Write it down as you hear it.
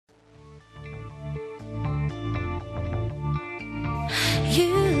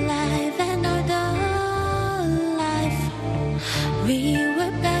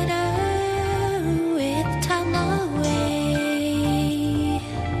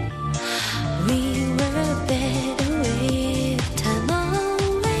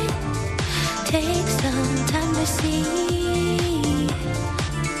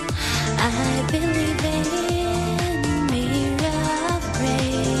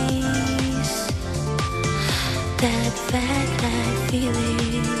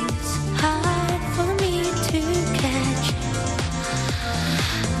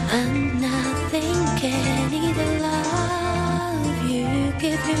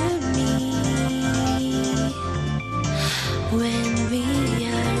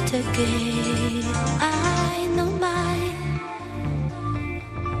okay. I know my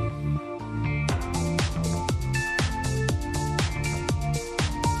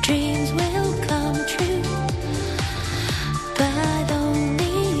dreams will come true, but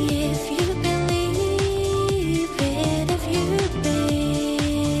only if you believe it, if you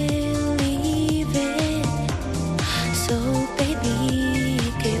believe it. So baby,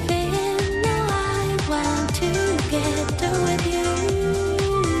 give in. Now I want to get through with you,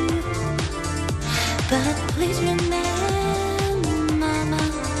 but please remember, mama,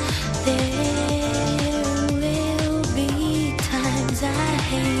 there will be times I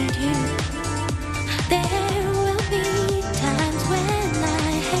hate you. There will be times when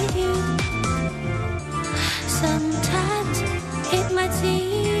I hate you. Sometimes it might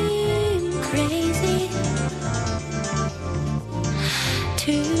seem crazy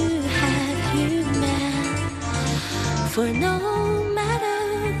to have you mad, for no matter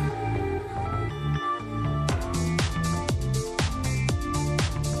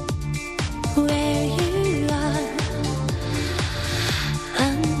where you are,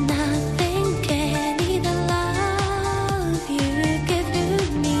 nothing can either love you give to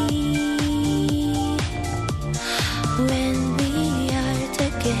me. When we are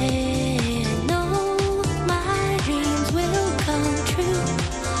together, no, my dreams will come true,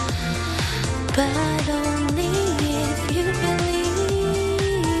 but only if you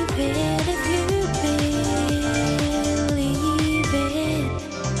believe it, if you believe it.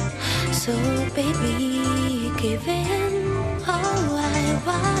 So baby, give in. Oh, I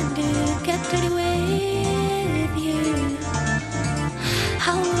want to get through with you.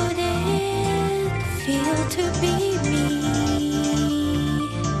 How would it feel to be me?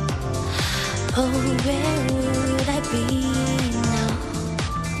 Oh, where would I be now?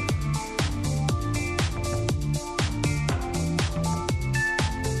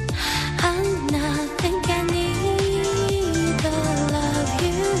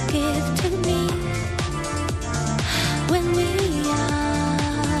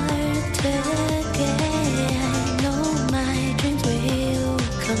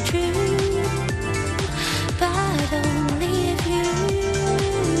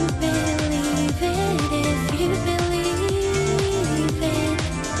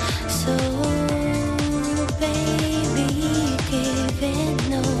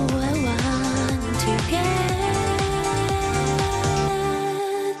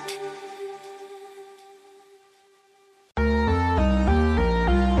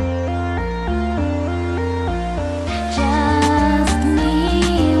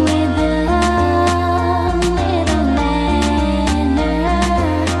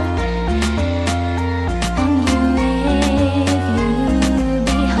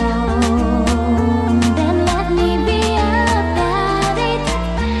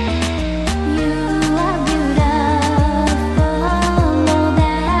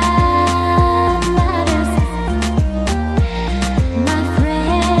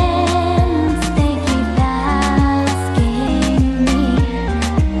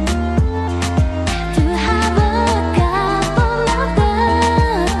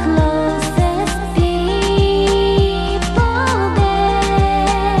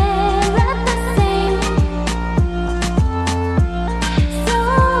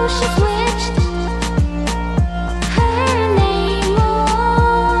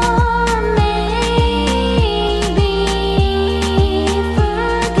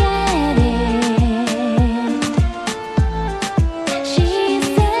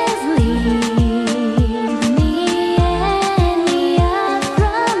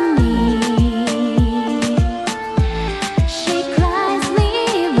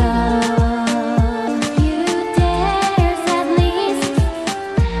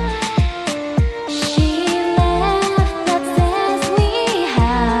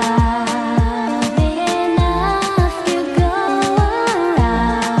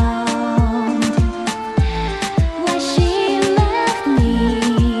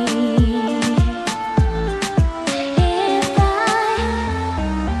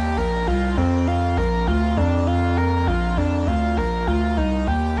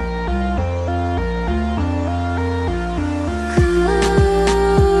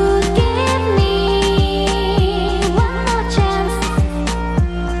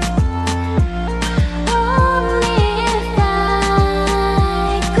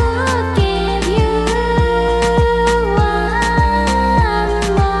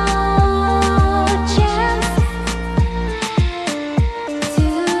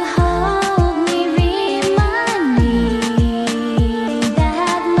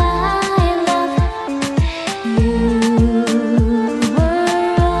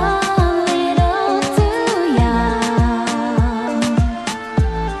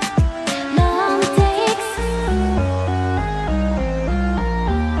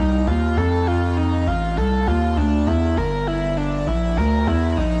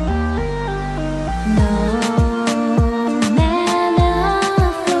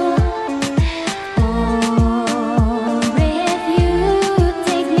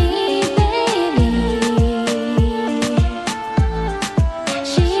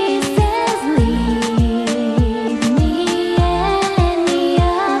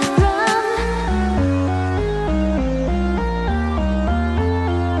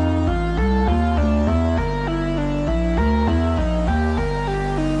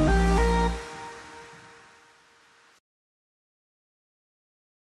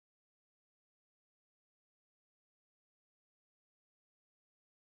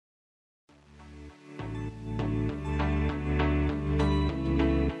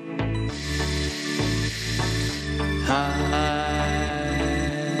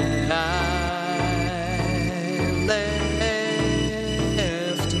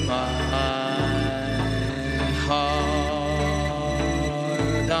 left my heart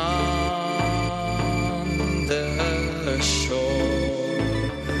on the shore.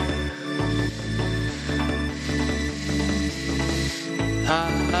 I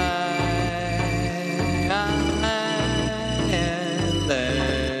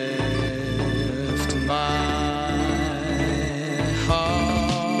left my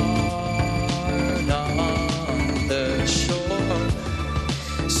heart on the shore,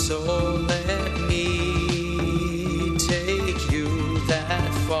 so let me take you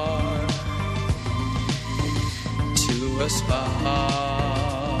that far to a spot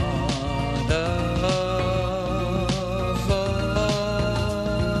of a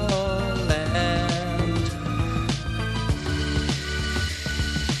land.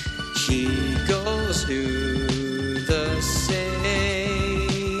 He goes to the same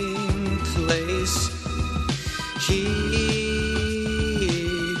place. He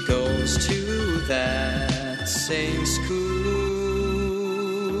goes to that same school.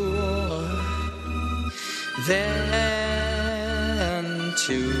 Then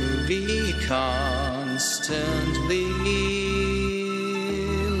to be constantly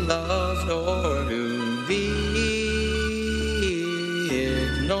loved or to be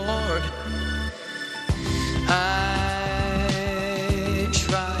ignored, I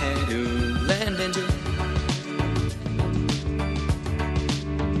try to blend into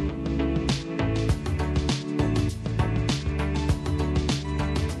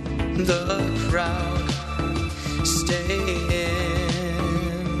the crowd, stay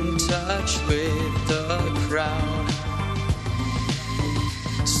in touch with the crowd.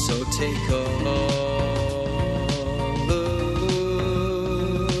 So take a look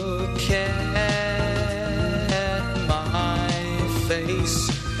at my face,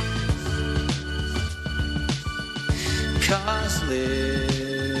 'cause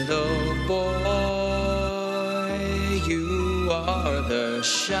little boy, you are the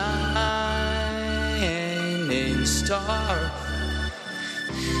shining star,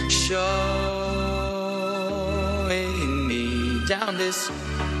 showing me down this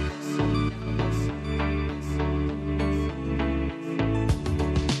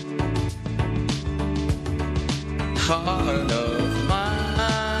heart of mine.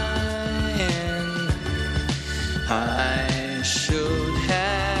 I should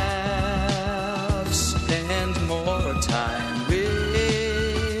have spent more time with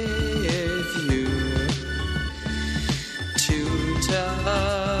you to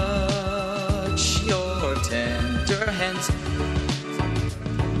touch your tender hands